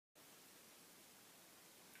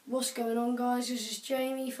What's going on, guys? This is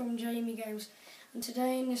Jamie from Jamie Games, and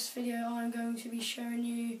today in this video I'm going to be showing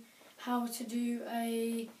you how to do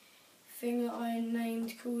a thing that I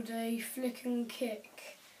named called a flick and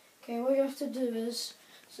kick. Okay, what you have to do is,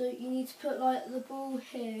 so you need to put like the ball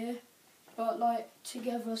here, but like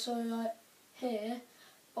together, so like here,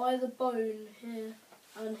 by the bone here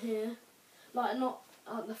and here, like not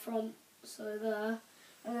at the front, so there,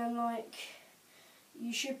 and then like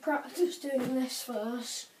you should practice doing this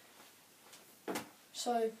first.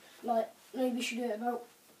 So, like, maybe you should do it about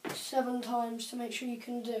 7 times to make sure you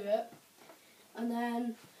can do it. And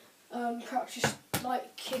then practice,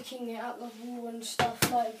 like, kicking it at the wall and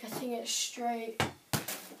stuff, like getting it straight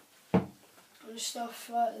and stuff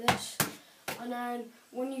like this. And then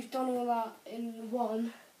when you've done all that in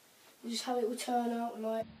one, this is how it will turn out,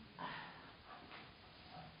 like.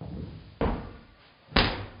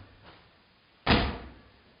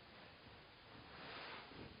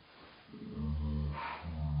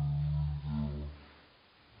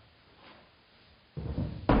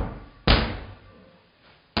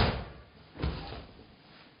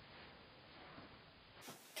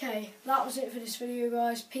 Okay, that was it for this video,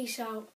 guys. Peace out.